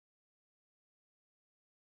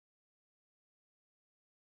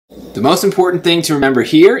The most important thing to remember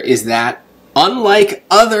here is that unlike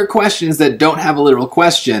other questions that don't have a literal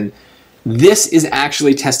question, this is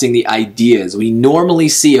actually testing the ideas. We normally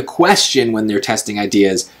see a question when they're testing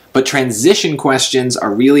ideas, but transition questions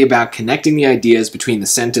are really about connecting the ideas between the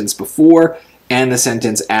sentence before and the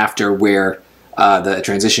sentence after where the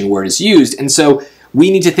transition word is used. And so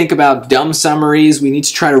we need to think about dumb summaries. We need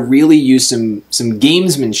to try to really use some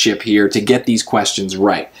gamesmanship here to get these questions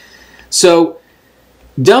right. So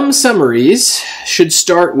dumb summaries should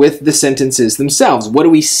start with the sentences themselves. What do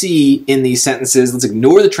we see in these sentences? Let's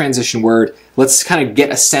ignore the transition word. Let's kind of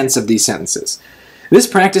get a sense of these sentences. This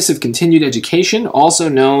practice of continued education, also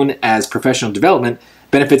known as professional development,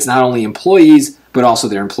 benefits not only employees, but also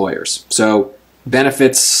their employers. So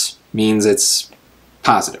benefits means it's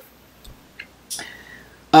positive.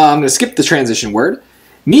 I'm going to skip the transition word.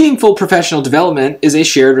 Meaningful professional development is a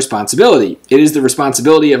shared responsibility. It is the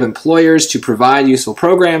responsibility of employers to provide useful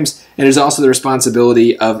programs, and it is also the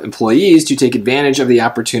responsibility of employees to take advantage of the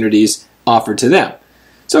opportunities offered to them.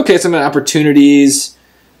 So, okay, some opportunities,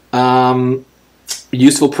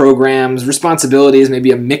 useful programs, responsibilities,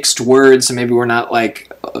 maybe a mixed word, so maybe we're not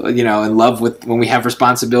like, in love with when we have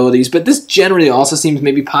responsibilities, but this generally also seems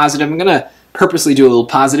maybe positive. I'm going to purposely do a little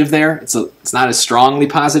positive there. It's not as strongly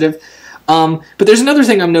positive. But there's another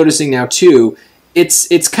thing I'm noticing now too.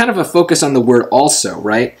 It's kind of a focus on the word also,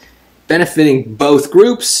 right? Benefiting both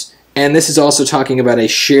groups, and this is also talking about a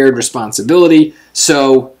shared responsibility.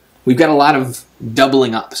 So we've got a lot of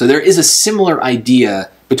doubling up. So there is a similar idea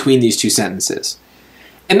between these two sentences.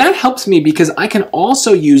 And that helps me because I can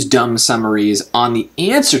also use dumb summaries on the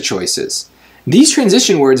answer choices. These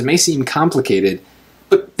transition words may seem complicated,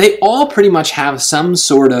 but they all pretty much have some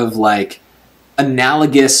sort of like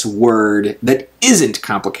analogous word that isn't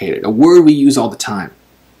complicated, a word we use all the time.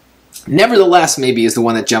 Nevertheless, maybe is the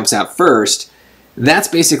one that jumps out first. That's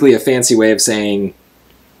basically a fancy way of saying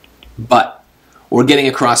but, or getting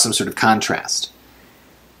across some sort of contrast.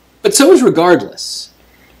 But so is regardless.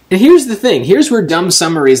 And here's the thing, here's where dumb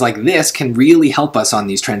summaries like this can really help us on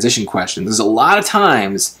these transition questions. There's a lot of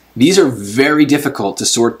times these are very difficult to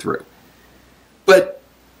sort through. But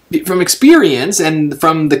from experience and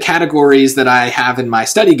from the categories that I have in my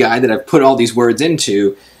study guide that I've put all these words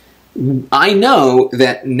into, I know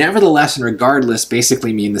that nevertheless and regardless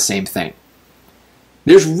basically mean the same thing.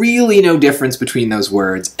 There's really no difference between those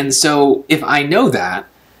words. And so if I know that,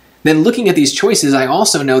 then looking at these choices, I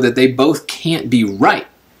also know that they both can't be right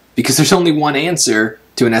because there's only one answer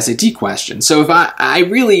to an SAT question. So if I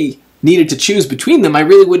really needed to choose between them, I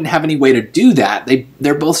really wouldn't have any way to do that.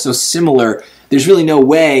 They're both so similar. There's really no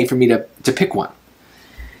way for me to pick one.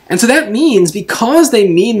 And so that means because they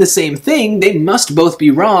mean the same thing, they must both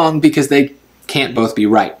be wrong because they can't both be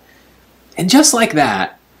right. And just like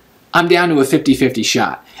that, I'm down to a 50-50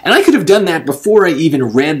 shot. And I could have done that before I even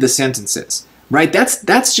read the sentences, right?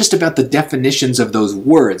 That's just about the definitions of those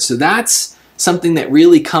words. So that's something that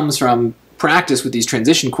really comes from practice with these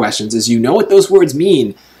transition questions is you know what those words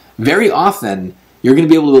mean. Very often, you're going to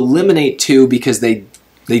be able to eliminate two because they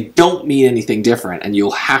don't mean anything different, and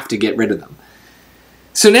you'll have to get rid of them.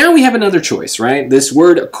 So now we have another choice, right? This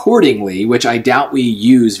word accordingly, which I doubt we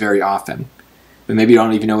use very often, but maybe you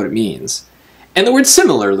don't even know what it means. And the word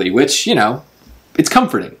similarly, which, it's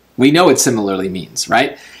comforting. We know what similarly means,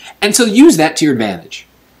 right? And so use that to your advantage.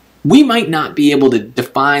 We might not be able to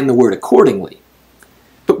define the word accordingly,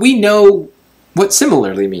 but we know what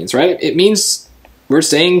similarly means, right? It means we're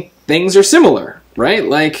saying things are similar, right?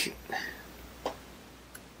 Like,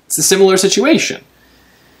 it's a similar situation.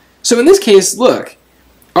 So in this case, look,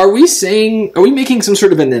 are we making some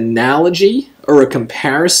sort of an analogy or a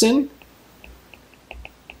comparison?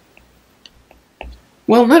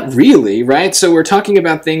 Well, not really, right? So we're talking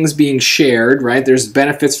about things being shared, right? There's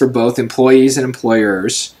benefits for both employees and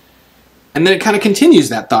employers. And then it kind of continues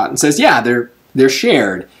that thought and says, yeah, they're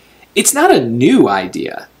shared. It's not a new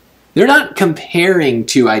idea. They're not comparing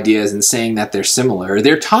two ideas and saying that they're similar.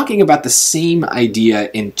 They're talking about the same idea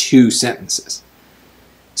in two sentences.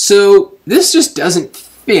 So this just doesn't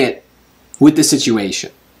fit with the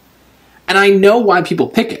situation. And I know why people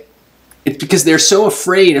pick it. It's because they're so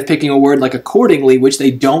afraid of picking a word like accordingly, which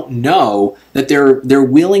they don't know, that they're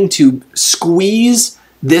willing to squeeze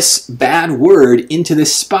this bad word into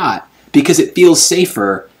this spot because it feels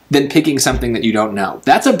safer than picking something that you don't know.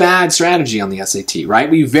 That's a bad strategy on the SAT,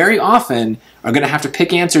 right? We very often are going to have to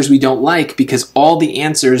pick answers we don't like because all the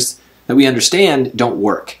answers that we understand don't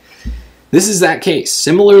work. This is that case.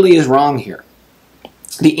 Similarly is wrong here.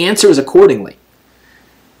 The answer is accordingly.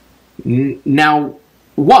 Now,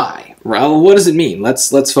 why? Well, what does it mean?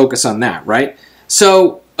 Let's focus on that, right?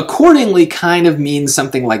 So Accordingly kind of means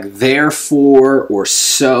something like therefore or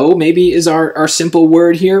so, maybe is our simple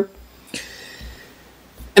word here.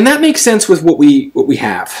 And that makes sense with what we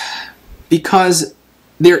have, because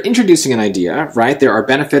they're introducing an idea, right? There are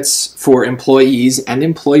benefits for employees and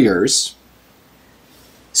employers.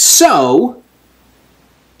 So,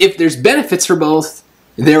 if there's benefits for both,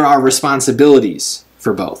 there are responsibilities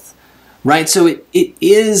for both, right? So it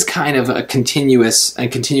is kind of a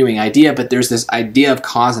continuing idea, but there's this idea of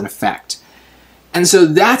cause and effect. And so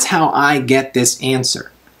that's how I get this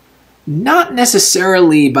answer. Not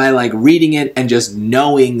necessarily by like reading it and just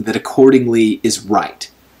knowing that accordingly is right.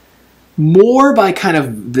 More by kind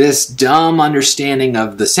of this dumb understanding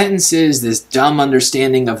of the sentences, this dumb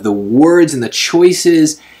understanding of the words and the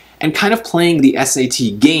choices, and kind of playing the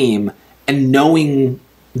SAT game and knowing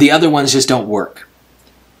the other ones just don't work.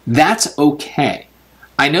 That's okay.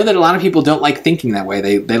 I know that a lot of people don't like thinking that way.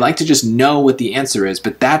 They like to just know what the answer is,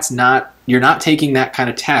 but that's not, you're not taking that kind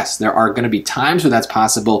of test. There are going to be times where that's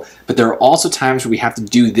possible, but there are also times where we have to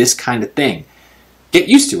do this kind of thing. Get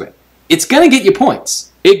used to it. It's going to get you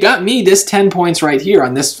points. It got me this 10 points right here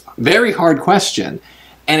on this very hard question,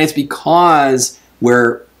 and it's because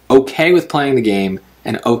we're okay with playing the game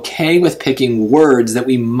and okay with picking words that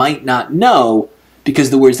we might not know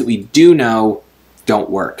because the words that we do know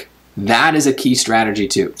don't work. That is a key strategy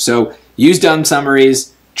too. So use dumb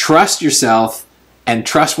summaries, trust yourself, and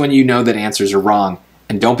trust when you know that answers are wrong,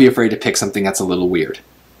 and don't be afraid to pick something that's a little weird.